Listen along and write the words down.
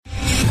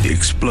The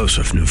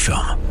explosive new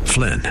film,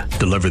 Flynn,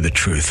 Deliver the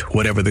Truth,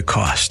 Whatever the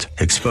Cost,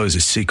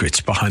 exposes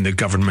secrets behind the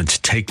government's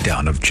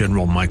takedown of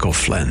General Michael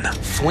Flynn.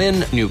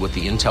 Flynn knew what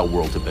the intel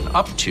world had been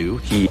up to.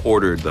 He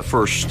ordered the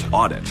first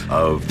audit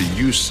of the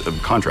use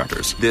of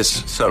contractors.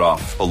 This set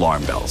off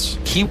alarm bells.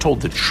 He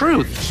told the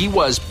truth. He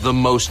was the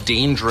most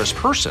dangerous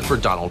person for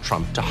Donald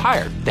Trump to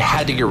hire. They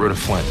had to get rid of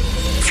Flynn.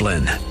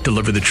 Flynn,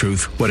 Deliver the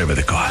Truth, Whatever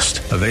the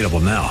Cost. Available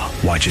now.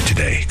 Watch it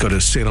today. Go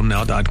to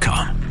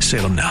salemnow.com.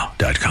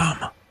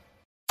 salemnow.com.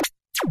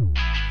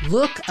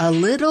 Look a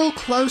little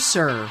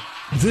closer.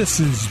 This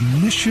is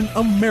Mission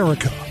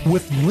America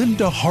with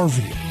Linda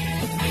Harvey.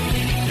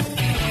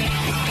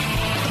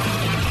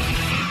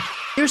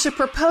 There's a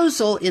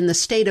proposal in the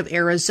state of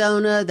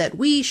Arizona that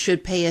we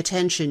should pay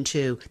attention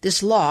to.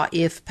 This law,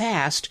 if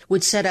passed,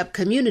 would set up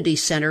community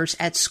centers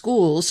at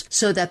schools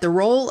so that the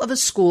role of a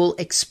school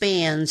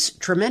expands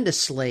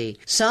tremendously.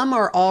 Some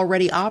are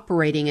already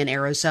operating in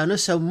Arizona,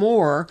 so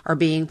more are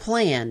being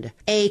planned.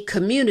 A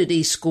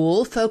community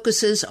school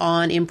focuses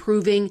on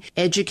improving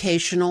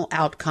educational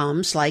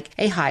outcomes like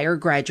a higher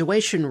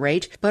graduation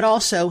rate, but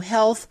also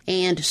health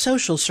and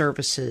social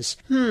services.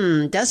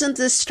 Doesn't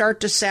this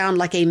start to sound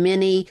like a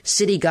mini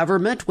city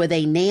government with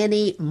a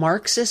nanny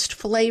Marxist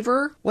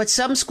flavor? What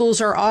some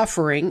schools are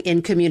offering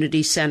in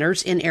community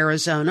centers in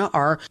Arizona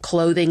are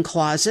clothing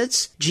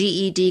closets,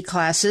 GED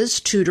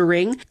classes,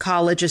 tutoring,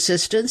 college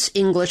assistance,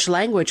 English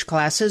language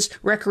classes,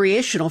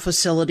 recreational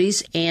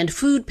facilities, and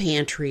food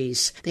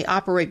pantries. They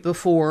operate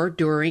before,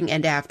 during,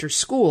 and after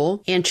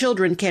school, and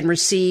children can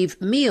receive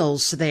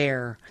meals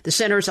there. The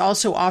centers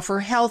also offer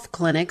health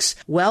clinics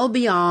well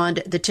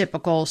beyond the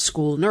typical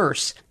school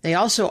nurse. They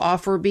also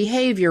offer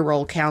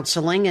behavioral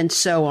counseling and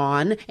so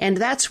on, and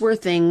that's where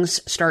things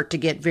start to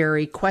get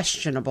very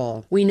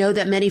questionable. We know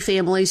that many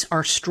families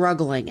are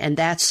struggling, and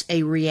that's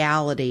a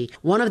reality.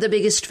 One of the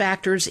biggest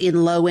factors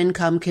in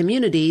low-income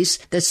communities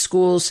that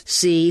schools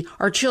see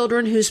are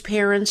children whose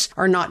parents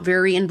are not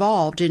very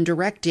involved in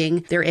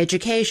directing their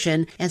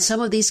education, and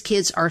some of these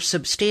kids are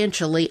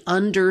substantially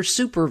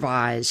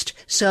under-supervised.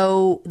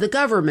 So the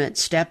government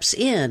steps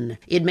in.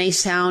 It may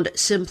sound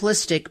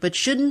simplistic, but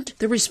shouldn't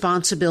the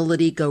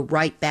responsibility go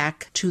right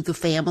back to the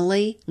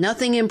family?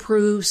 Nothing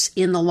improves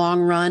in the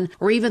long run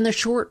or even the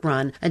short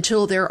run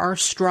until there are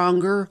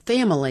stronger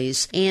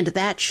families, and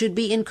that should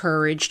be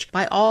encouraged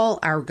by all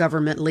our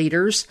government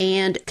leaders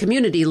and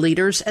community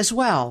leaders as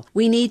well.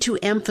 We need to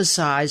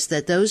emphasize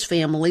that those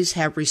families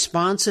have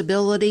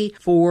responsibility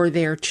for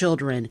their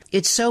children.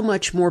 It's so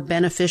much more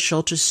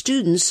beneficial to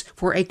students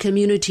for a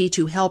community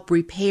to help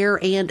repair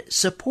and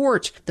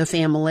support the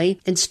family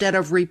instead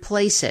of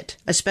replace it,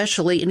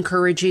 especially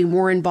encouraging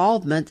more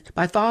involvement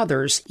by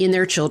fathers in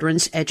their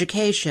children's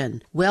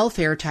education.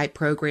 Welfare-type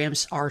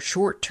programs are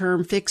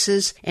short-term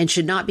fixes and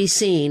should not be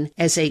seen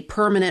as a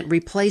permanent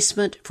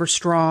replacement for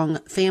strong,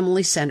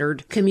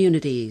 family-centered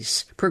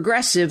communities.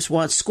 Progressives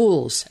want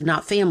schools,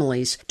 not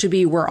families, to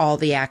be where all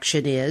the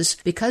action is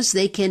because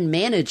they can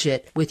manage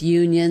it with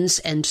unions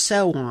and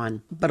so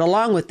on. But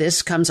along with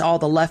this comes all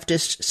the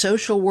leftist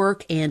social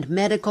work and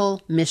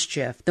medical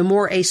mischief. The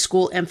more a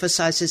school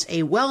emphasizes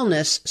a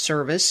wellness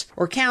service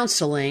or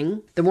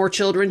counseling, the more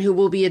children who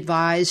will be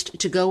advised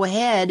to go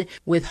ahead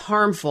with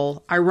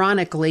harmful,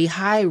 ironically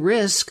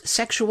high-risk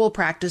sexual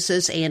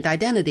practices and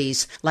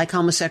identities like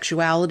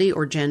homosexuality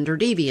or gender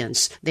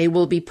deviance. They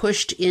will be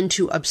pushed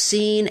into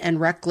obscene and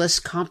reckless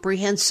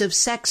comprehensive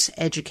sex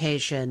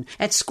education.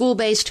 At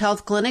school-based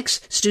health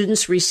clinics,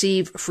 students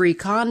receive free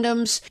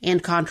condoms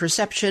and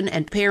contraception,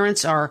 and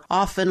parents are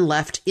often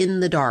left in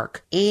the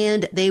dark.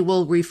 And they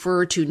will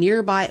refer to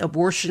nearby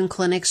abortion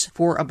clinics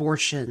for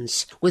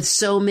abortions. With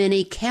so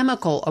many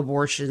chemical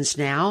abortions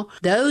now,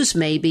 those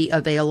may be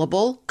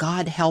available,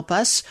 God help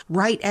us,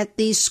 right at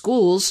these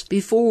schools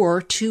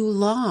before too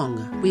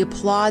long. We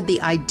applaud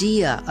the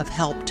idea of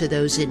help to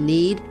those in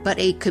need, but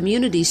a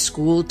community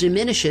school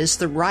diminishes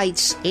the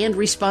rights and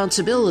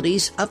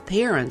responsibilities of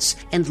parents,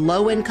 and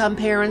low-income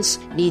parents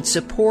need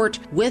support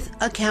with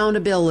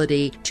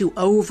accountability to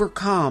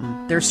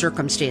overcome their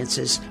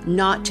circumstances,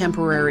 not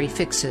temporary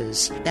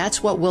fixes.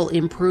 That's what will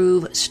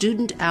improve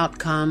student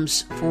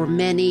outcomes for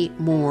many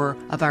more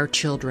of our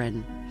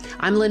children.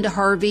 I'm Linda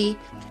Harvey.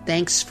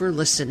 Thanks for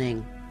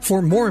listening.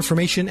 For more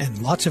information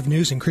and lots of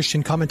news and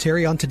Christian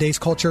commentary on today's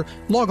culture,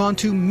 log on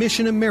to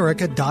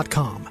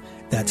missionamerica.com.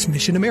 That's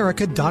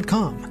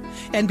missionamerica.com.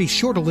 And be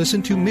sure to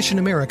listen to Mission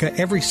America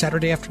every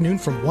Saturday afternoon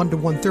from 1 to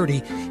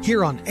 1:30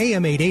 here on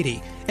AM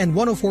 880 and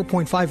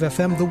 104.5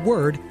 FM The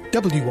Word,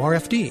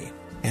 WRFD.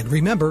 And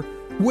remember,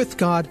 with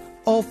God,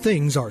 all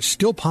things are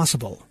still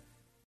possible.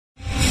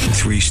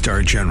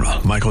 3-star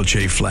General Michael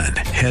J. Flynn,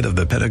 head of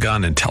the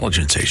Pentagon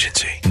Intelligence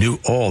Agency, knew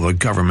all the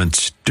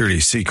government's dirty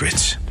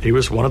secrets. He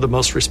was one of the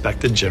most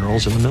respected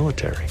generals in the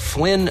military.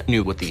 Flynn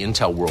knew what the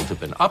intel world had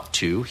been up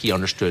to. He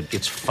understood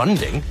its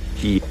funding.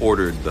 He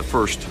ordered the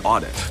first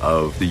audit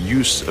of the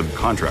use of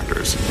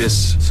contractors.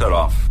 This set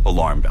off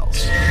alarm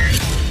bells.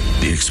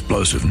 The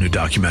explosive new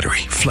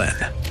documentary, Flynn,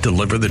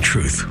 deliver the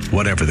truth,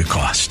 whatever the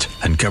cost,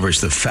 uncovers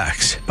the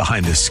facts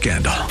behind the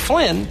scandal.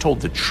 Flynn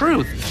told the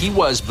truth. He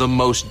was the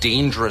most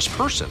dangerous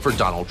person for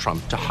Donald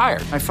Trump to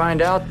hire. I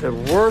find out the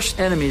worst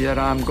enemy that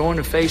I'm going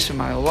to face in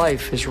my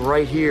life is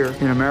right here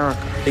in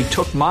America. They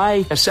took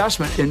my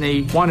assessment and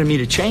they wanted me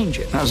to change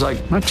it. And I was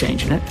like, I'm not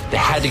changing it. They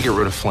had to get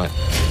rid of Flynn.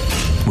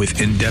 With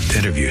in-depth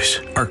interviews,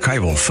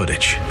 archival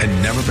footage,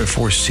 and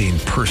never-before-seen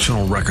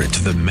personal records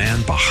of the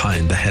man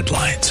behind the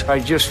headlines. I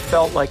just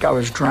felt like I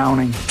was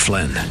drowning.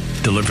 Flynn,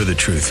 deliver the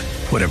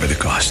truth, whatever the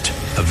cost.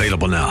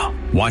 Available now.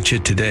 Watch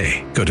it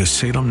today. Go to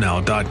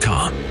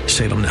salemnow.com.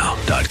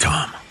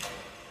 salemnow.com.